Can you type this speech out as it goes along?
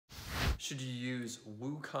Should you use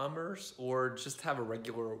WooCommerce or just have a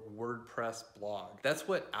regular WordPress blog? That's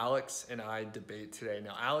what Alex and I debate today.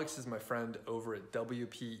 Now, Alex is my friend over at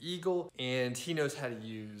WPEagle, and he knows how to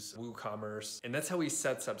use WooCommerce, and that's how he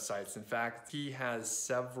sets up sites. In fact, he has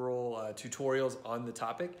several tutorials on the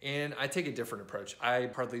topic, and I take a different approach. I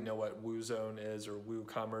hardly know what WooZone is or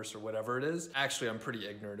WooCommerce or whatever it is. Actually, I'm pretty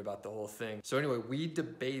ignorant about the whole thing. So anyway, we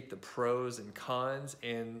debate the pros and cons,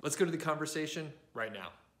 and let's go to the conversation right now.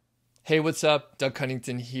 Hey, what's up? Doug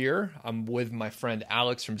Cunnington here. I'm with my friend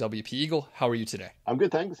Alex from WPEagle. How are you today? I'm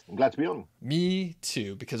good, thanks. I'm glad to be on. Me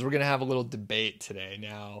too, because we're going to have a little debate today.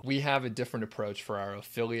 Now, we have a different approach for our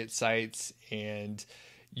affiliate sites, and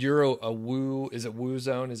you're a Woo, is it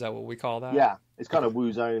WooZone? Is that what we call that? Yeah, it's kind of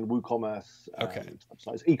WooZone, WooCommerce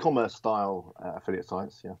sites, e-commerce style affiliate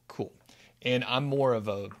sites, yeah. Cool. And I'm more of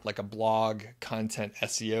a blog content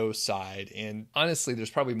SEO side. And honestly, there's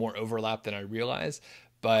probably more overlap than I realize,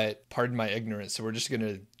 but pardon my ignorance. So we're just going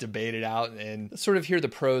to debate it out and sort of hear the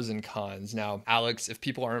pros and cons. Now, Alex, if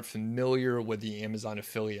people aren't familiar with the Amazon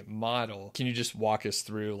affiliate model, can you just walk us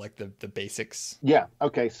through like the basics? Yeah.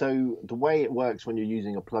 Okay. So the way it works when you're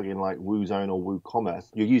using a plugin like WooZone or WooCommerce,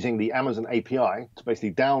 you're using the Amazon API to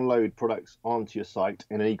basically download products onto your site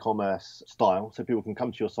in an e-commerce style. So people can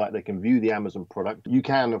come to your site, they can view the Amazon product. You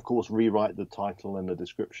can, of course, rewrite the title and the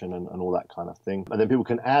description and all that kind of thing. And then people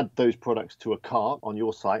can add those products to a cart on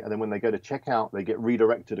your site, and then when they go to checkout, they get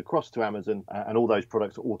redirected across to Amazon, and all those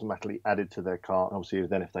products are automatically added to their cart. And obviously,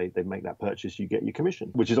 then if they make that purchase, you get your commission,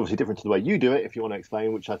 which is obviously different to the way you do it. If you want to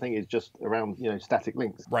explain, which I think is just around static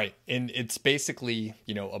links, right? And it's basically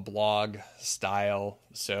a blog style.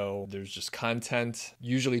 So there's just content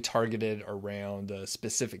usually targeted around a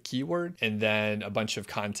specific keyword, and then a bunch of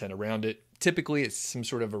content around it. Typically, it's some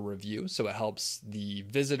sort of a review, so it helps the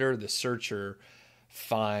visitor, the searcher,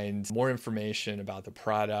 find more information about the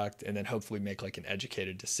product and then hopefully make like an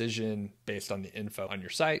educated decision based on the info on your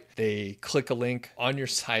site. They click a link on your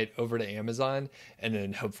site over to Amazon, and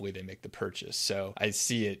then hopefully they make the purchase. So I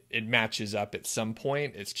see it matches up at some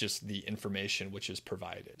point. It's just the information which is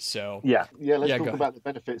provided. So let's talk about the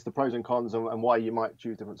benefits, the pros and cons, and why you might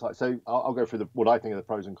choose different sites. So I'll go through what I think are the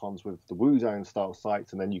pros and cons with the WooZone style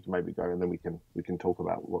sites, and then you can maybe go and then we can talk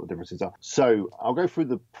about what the differences are. So I'll go through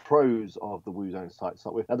the pros of the WooZone sites.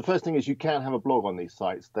 With. Now, the first thing is you can have a blog on these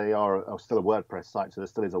sites. They are still a WordPress site, so there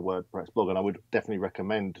still is a WordPress blog, and I would definitely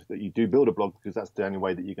recommend that you do build a blog, because that's the only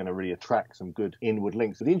way that you're going to really attract some good inward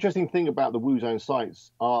links. So the interesting thing about the WooZone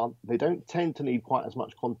sites are they don't tend to need quite as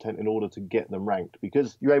much content in order to get them ranked,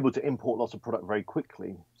 because you're able to import lots of product very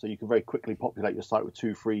quickly. So you can very quickly populate your site with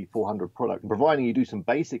 200, 300, 400 products, and providing you do some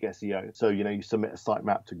basic SEO. So you submit a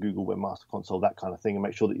sitemap to Google Webmaster Console, that kind of thing, and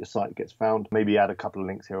make sure that your site gets found. Maybe add a couple of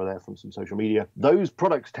links here or there from some social media. Those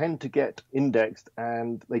products tend to get indexed,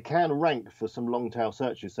 and they can rank for some long tail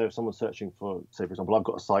searches. So if someone's searching for, say for example, I've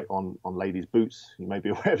got a site on ladies boots, you may be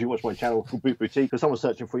aware if you watch my channel, called Boot Boutique. If someone's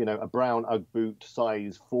searching for a brown UGG boot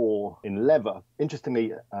size 4 in leather,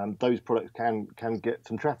 interestingly those products can get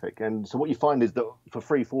some traffic. And so what you find is that for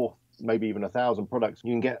 3, 4, maybe even 1,000 products,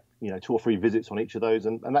 you can get 2 or 3 visits on each of those,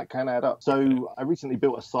 and that can add up. So I recently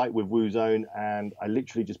built a site with WooZone, and I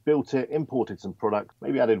literally just built it, imported some products,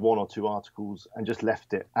 maybe added 1 or 2 articles, and just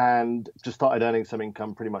left it, and just started earning some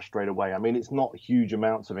income pretty much straight away. I mean, it's not huge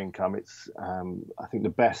amounts of income. It's I think the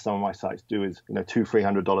best some of my sites do is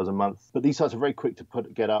 $200-300 a month. But these sites are very quick to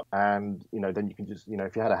get up, and then you can just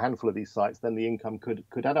if you had a handful of these sites, then the income could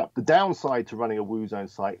add up. The downside to running a WooZone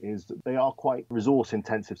site is that they are quite resource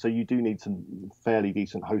intensive, so you do need some fairly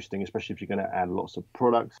decent hosting, especially if you're going to add lots of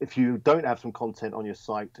products. If you don't have some content on your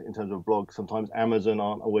site in terms of a blog, sometimes Amazon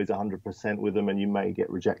aren't always 100% with them, and you may get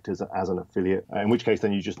rejected as an affiliate, in which case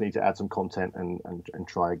then you just need to add some content and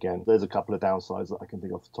try again. There's a couple of downsides that I can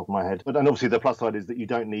think off the top of my head. And obviously the plus side is that you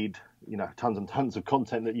don't need tons and tons of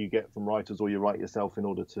content that you get from writers or you write yourself in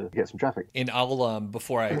order to get some traffic. And I'll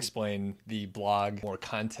before I explain the blog more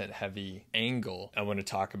content heavy angle, I want to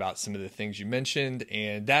talk about some of the things you mentioned,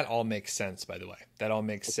 and that all makes sense, by the way. That all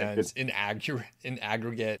makes sense. In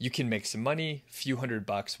aggregate, you can make some money, few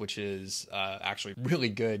 $100, which is actually really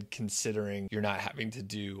good considering you're not having to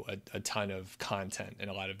do a ton of content and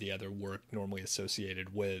a lot of the other work normally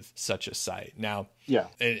associated with such a site. Now,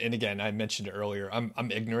 and again, I mentioned it earlier,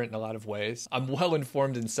 I'm ignorant in a lot of ways. I'm well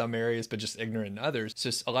informed in some areas, but just ignorant in others. So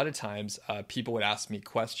a lot of times people would ask me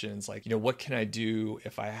questions like, what can I do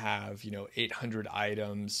if I have, 800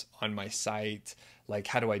 items on my site? Like,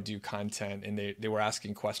 how do I do content? And they were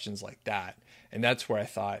asking questions like that. And that's where I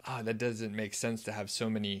thought, that doesn't make sense to have so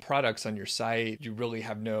many products on your site. You really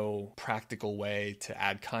have no practical way to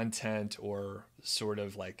add content or sort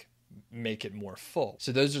of like make it more full?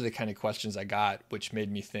 So those are the kind of questions I got, which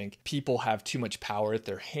made me think people have too much power at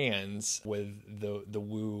their hands with the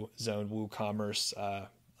WooCommerce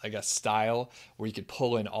I guess, style where you could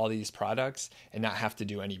pull in all these products and not have to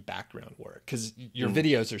do any background work. Because your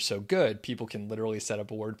videos are so good, people can literally set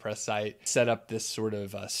up a WordPress site, set up this sort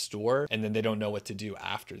of store, and then they don't know what to do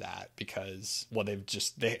after that because, well, they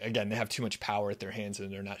have too much power at their hands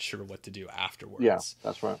and they're not sure what to do afterwards. Yeah,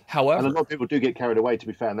 that's right. However, and a lot of people do get carried away, to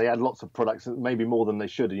be fair, and they add lots of products, maybe more than they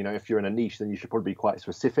should. You know, if you're in a niche, then you should probably be quite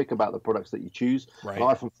specific about the products that you choose. Right. And I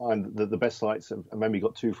often find that the best sites have maybe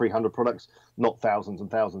got 200-300 products, not thousands and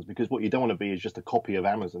thousands, because what you don't want to be is just a copy of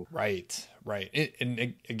Amazon. Right.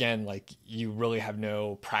 And again, like, you really have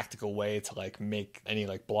no practical way to like make any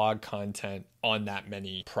like blog content on that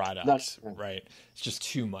many products, right? It's just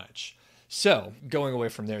too much. So going away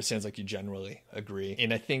from there, it sounds like you generally agree.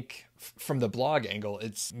 And I think from the blog angle,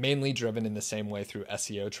 it's mainly driven in the same way through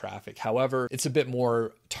SEO traffic. However, it's a bit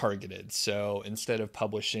more targeted. So instead of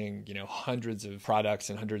publishing, hundreds of products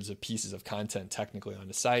and hundreds of pieces of content technically on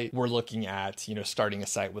the site, we're looking at, starting a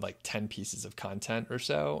site with like 10 pieces of content or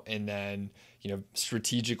so. And then,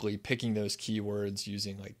 strategically picking those keywords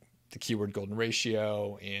using like the keyword golden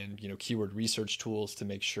ratio and, keyword research tools to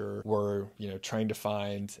make sure we're, trying to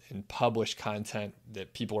find and publish content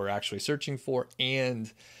that people are actually searching for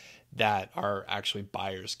and that are actually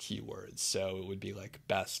buyers' keywords. So it would be like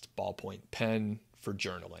best ballpoint pen for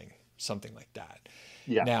journaling, something like that.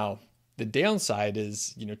 Yeah. Now, the downside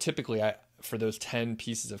is, typically for those 10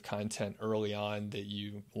 pieces of content early on that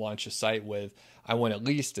you launch a site with, I want at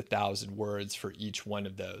least 1,000 words for each one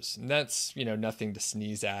of those. And that's, nothing to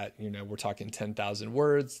sneeze at. We're talking 10,000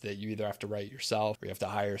 words that you either have to write yourself or you have to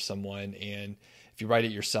hire someone. And if you write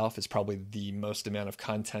it yourself, it's probably the most amount of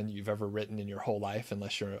content you've ever written in your whole life,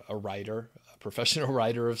 unless you're a writer, a professional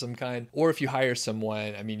writer of some kind. Or if you hire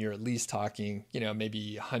someone, you're at least talking,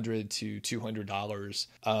 maybe $100 to $200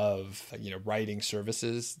 of, writing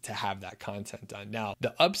services to have that content done. Now,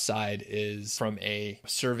 the upside is from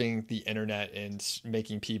serving the internet and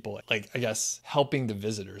making people, like, I guess, helping the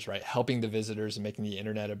visitors, right? Helping the visitors and making the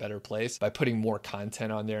internet a better place by putting more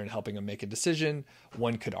content on there and helping them make a decision.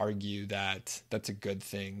 One could argue that that's a good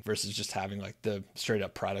thing versus just having like the straight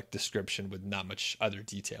up product description with not much other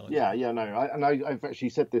detail in it. I've actually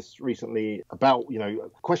said this recently about, a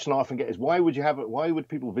question I often get is why would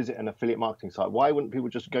people visit an affiliate marketing site? Why wouldn't people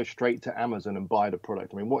just go straight to Amazon and buy the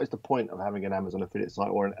product? What is the point of having an Amazon affiliate site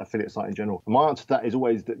or an affiliate site in general? My answer to that is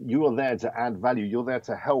always that you are there to add value. You're there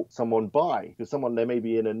to help someone buy, because someone, they may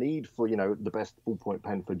be in a need for, the best ballpoint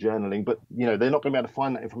pen for journaling, but, they're not going to be able to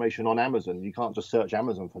find that information on Amazon. You can't just search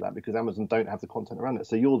Amazon for that because Amazon don't have the content around it.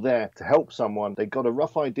 So you're there to help someone. They've got a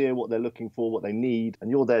rough idea what they're looking for, what they need, and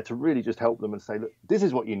you're there to really just help them and say, look, this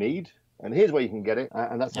is what you need, and here's where you can get it,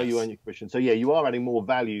 and that's how you earn your commission. So yeah, you are adding more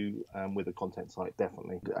value with a content site,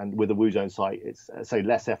 definitely. And with a WooZone site, it's, say,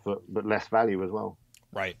 less effort, but less value as well.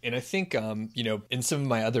 Right. And I think, in some of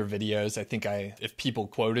my other videos, I think if people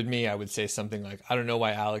quoted me, I would say something like, I don't know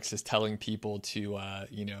why Alex is telling people to,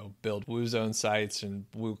 build WooZone sites and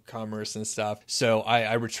WooCommerce and stuff. So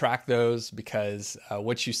I retract those because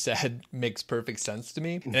what you said makes perfect sense to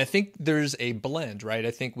me. And I think there's a blend, right?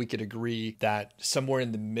 I think we could agree that somewhere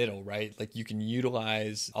in the middle, right? Like you can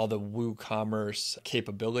utilize all the WooCommerce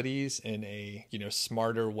capabilities in a,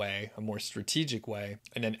 smarter way, a more strategic way,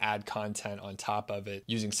 and then add content on top of it,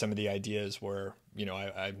 using some of the ideas where,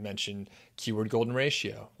 I mentioned keyword golden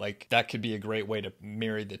ratio. Like that could be a great way to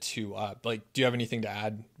marry the two up. Like, do you have anything to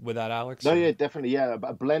add with that, Alex? No, yeah, definitely. Yeah,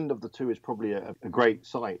 a blend of the two is probably a great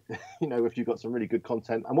site, if you've got some really good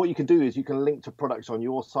content. And what you can do is you can link to products on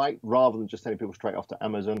your site rather than just sending people straight off to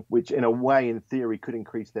Amazon, which in a way, in theory, could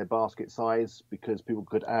increase their basket size because people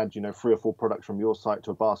could add, 3 or 4 products from your site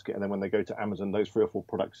to a basket. And then when they go to Amazon, those 3 or 4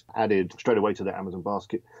 products added straight away to their Amazon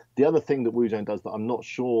basket. The other thing that WooZone does that I'm not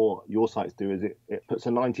sure your sites do is it puts a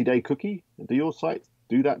 90-day cookie. Do your sites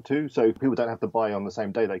do that too? So people don't have to buy on the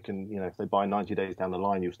same day. They can, if they buy 90 days down the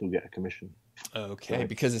line, you'll still get a commission. Okay,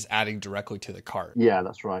 because it's adding directly to the cart. Yeah,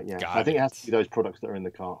 that's right. Yeah, I think it has to be those products that are in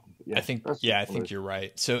the cart. Yeah, I think you're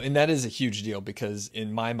right. So, and that is a huge deal because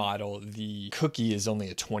in my model, the cookie is only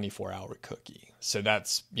a 24-hour cookie. So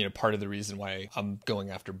that's, part of the reason why I'm going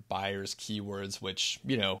after buyers' keywords, which,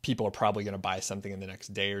 people are probably going to buy something in the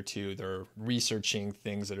next day or two. They're researching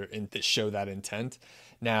things that show that intent.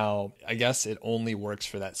 Now, I guess it only works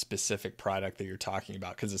for that specific product that you're talking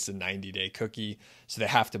about because it's a 90-day cookie. So they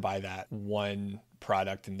have to buy that one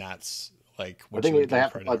product, and that's Like, I think they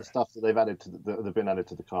have to buy the stuff that they've added to that have been added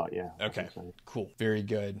to the cart. Yeah. Okay. So. Cool. Very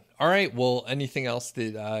good. All right. Well, anything else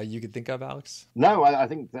that you could think of, Alex? No, I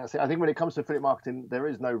think that's it. I think when it comes to affiliate marketing, there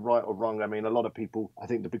is no right or wrong. I mean, a lot of people, I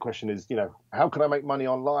think the big question is, how can I make money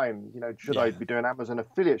online? Should I be doing Amazon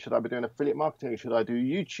affiliate? Should I be doing affiliate marketing? Should I do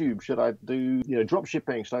YouTube? Should I do, drop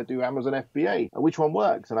shipping? Should I do Amazon FBA? Which one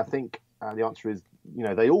works? And I think the answer is,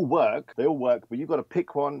 they all work, but you've got to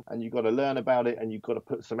pick one and you've got to learn about it and you've got to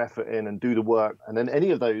put some effort in and do the work. And then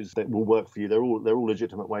any of those that will work for you, they're all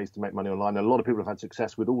legitimate ways to make money online. And a lot of people have had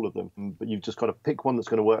success with all of them, but you've just got to pick one that's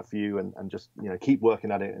going to work for you and just, keep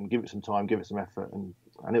working at it and give it some time, give it some effort,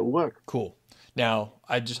 and it will work. Cool. Now,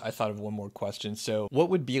 I thought of one more question. So what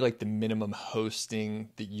would be like the minimum hosting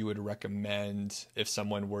that you would recommend if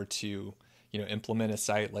someone were to, implement a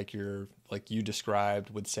site like you described,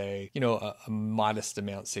 would say, a modest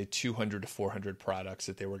amount, say 200 to 400 products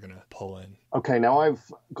that they were going to pull in? Okay, now I've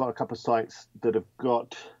got a couple of sites that have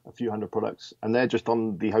got a few hundred products, and they're just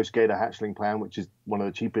on the HostGator Hatchling plan, which is one of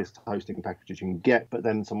the cheapest hosting packages you can get. But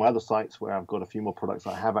then some other sites where I've got a few more products,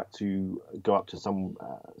 I have had to go up to some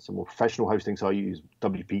more professional hosting. So I use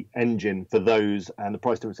WP Engine for those, and the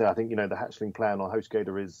price difference there, I think, the Hatchling plan on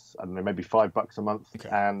HostGator is, I don't know, maybe $5 a month, okay.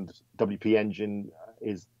 And WP Engine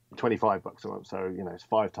is $25 a month, so it's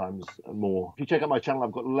 5 times more. If you check out my channel,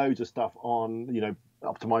 I've got loads of stuff on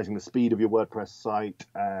optimizing the speed of your WordPress site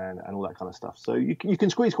and all that kind of stuff. So you can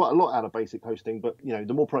squeeze quite a lot out of basic hosting, but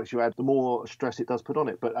the more products you add, the more stress it does put on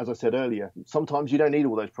it. But as I said earlier, sometimes you don't need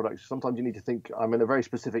all those products. Sometimes you need to think, I'm in a very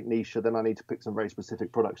specific niche, so then I need to pick some very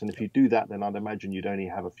specific products. And if you do that, then I'd imagine you'd only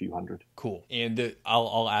have a few hundred. Cool. And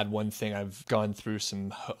I'll add one thing. I've gone through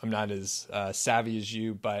some, I'm not as savvy as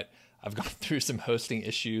you, but I've gone through some hosting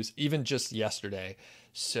issues, even just yesterday.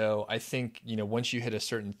 So I think, once you hit a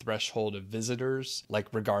certain threshold of visitors, like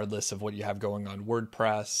regardless of what you have going on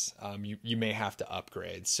WordPress, you may have to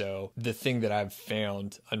upgrade. So the thing that I've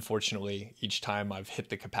found, unfortunately, each time I've hit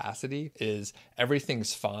the capacity is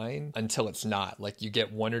everything's fine until it's not. Like you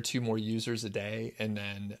get 1 or 2 more users a day and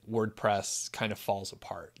then WordPress kind of falls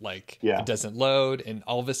apart. Like It doesn't load, and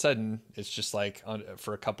all of a sudden it's just like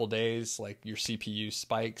for a couple days, like your CPU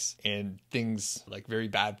spikes and things, like very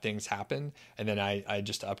bad things happen. And then I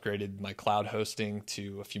just upgraded my cloud hosting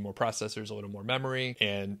to a few more processors, a little more memory,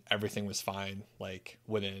 and everything was fine like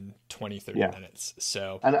within 20-30 minutes.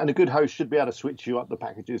 So and a good host should be able to switch you up the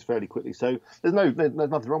packages fairly quickly. So there's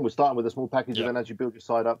nothing wrong with starting with a small package, and then as you build your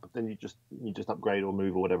site up, then you just upgrade or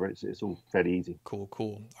move or whatever. It's all fairly easy. Cool.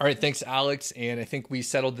 All right, thanks, Alex. And I think we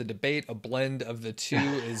settled the debate. A blend of the two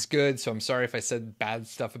is good. So I'm sorry if I said bad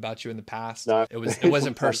stuff about you in the past. No, it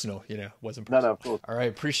wasn't personal. Wasn't personal. No, of course. All right,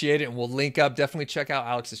 appreciate it, and we'll link up. Definitely check out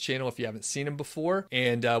Alex's channel if you haven't seen him before,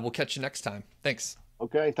 and we'll catch you next time. Thanks.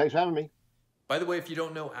 Okay, thanks for having me. By the way, if you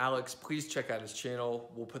don't know Alex, please check out his channel.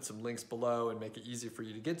 We'll put some links below and make it easy for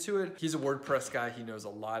you to get to it. He's a WordPress guy. He knows a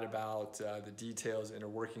lot about the details, inner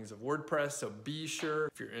workings of WordPress. So be sure,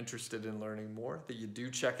 if you're interested in learning more, that you do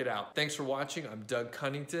check it out. Thanks for watching. I'm Doug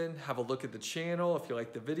Cunnington. Have a look at the channel. If you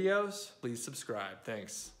like the videos, please subscribe.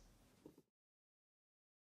 Thanks.